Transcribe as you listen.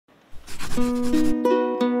My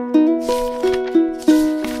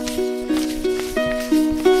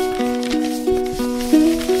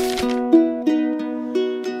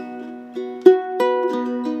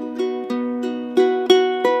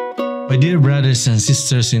dear brothers and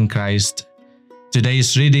sisters in Christ,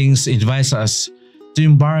 today's readings invite us to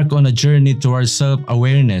embark on a journey towards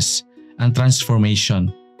self-awareness and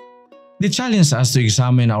transformation. They challenge us to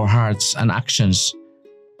examine our hearts and actions,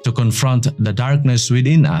 to confront the darkness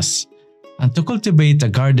within us, and to cultivate a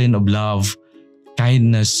garden of love,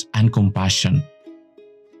 kindness, and compassion.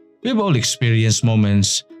 We've all experienced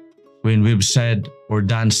moments when we've said or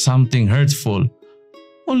done something hurtful,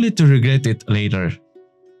 only to regret it later.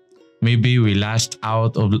 Maybe we lashed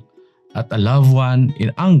out at a loved one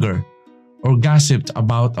in anger or gossiped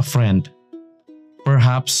about a friend.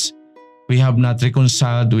 Perhaps we have not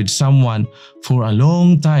reconciled with someone for a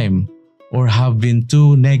long time or have been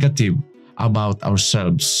too negative about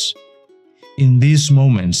ourselves. In these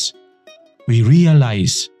moments, we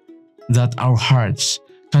realize that our hearts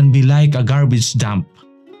can be like a garbage dump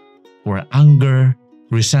where anger,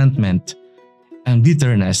 resentment, and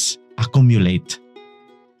bitterness accumulate.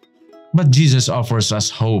 But Jesus offers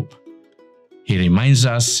us hope. He reminds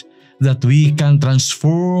us that we can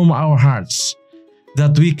transform our hearts,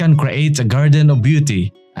 that we can create a garden of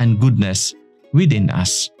beauty and goodness within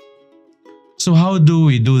us. So how do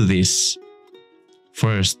we do this?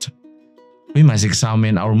 First, we must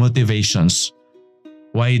examine our motivations.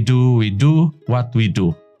 Why do we do what we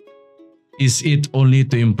do? Is it only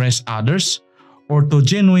to impress others or to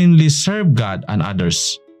genuinely serve God and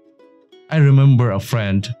others? I remember a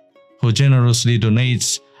friend who generously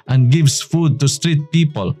donates and gives food to street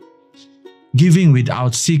people, giving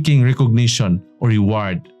without seeking recognition or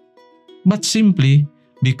reward, but simply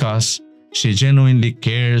because she genuinely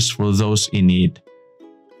cares for those in need.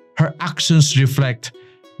 Her actions reflect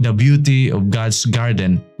the beauty of God's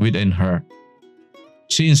garden within her.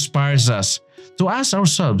 She inspires us to ask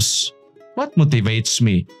ourselves, what motivates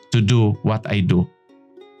me to do what I do?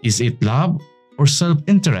 Is it love or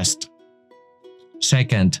self-interest?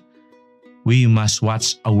 Second, we must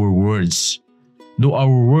watch our words. Do our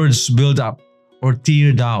words build up or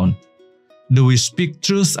tear down? Do we speak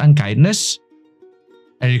truth and kindness?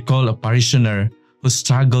 I recall a parishioner who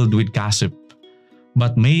struggled with gossip,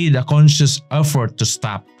 but made a conscious effort to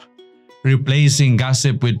stop, replacing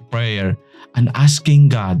gossip with prayer and asking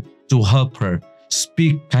God to help her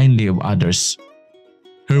speak kindly of others.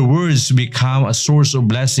 Her words become a source of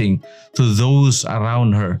blessing to those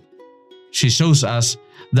around her. She shows us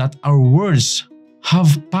that our words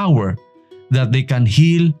have power, that they can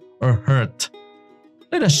heal or hurt.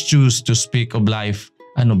 Let us choose to speak of life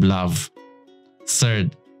and of love.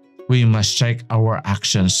 Third, we must check our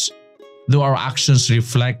actions. Do our actions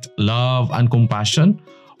reflect love and compassion,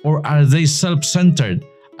 or are they self-centered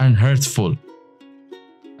and hurtful?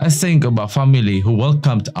 I think of a family who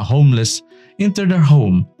welcomed a homeless into their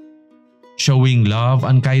home, showing love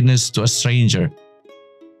and kindness to a stranger.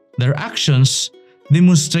 Their actions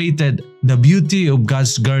demonstrated the beauty of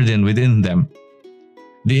God's garden within them.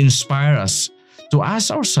 They inspire us to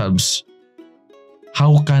ask ourselves,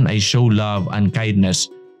 how can I show love and kindness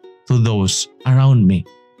to those around me?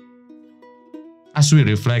 As we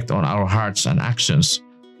reflect on our hearts and actions,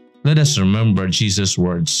 let us remember Jesus'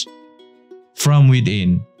 words. From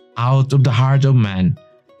within, out of the heart of man,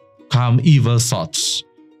 come evil thoughts,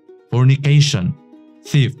 fornication,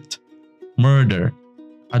 theft, murder,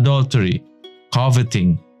 adultery,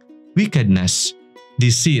 coveting, wickedness,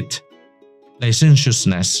 deceit,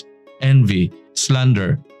 licentiousness, envy,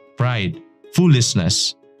 slander, pride,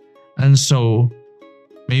 foolishness. And so,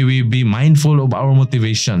 may we be mindful of our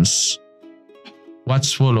motivations,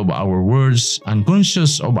 watchful of our words, and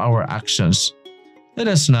conscious of our actions. Let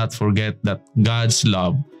us not forget that God's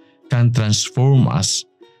love can transform us,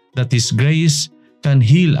 that His grace can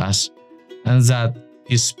heal us, and that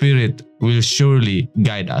His Spirit will surely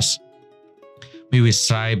guide us. May we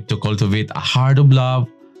strive to cultivate a heart of love,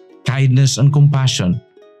 kindness, and compassion.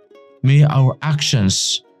 May our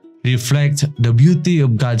actions reflect the beauty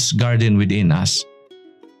of God's garden within us.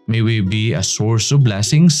 May we be a source of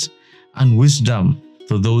blessings and wisdom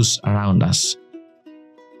to those around us.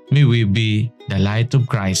 May we be the light of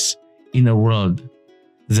Christ in a world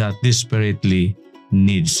that desperately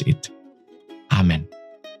needs it. Amen.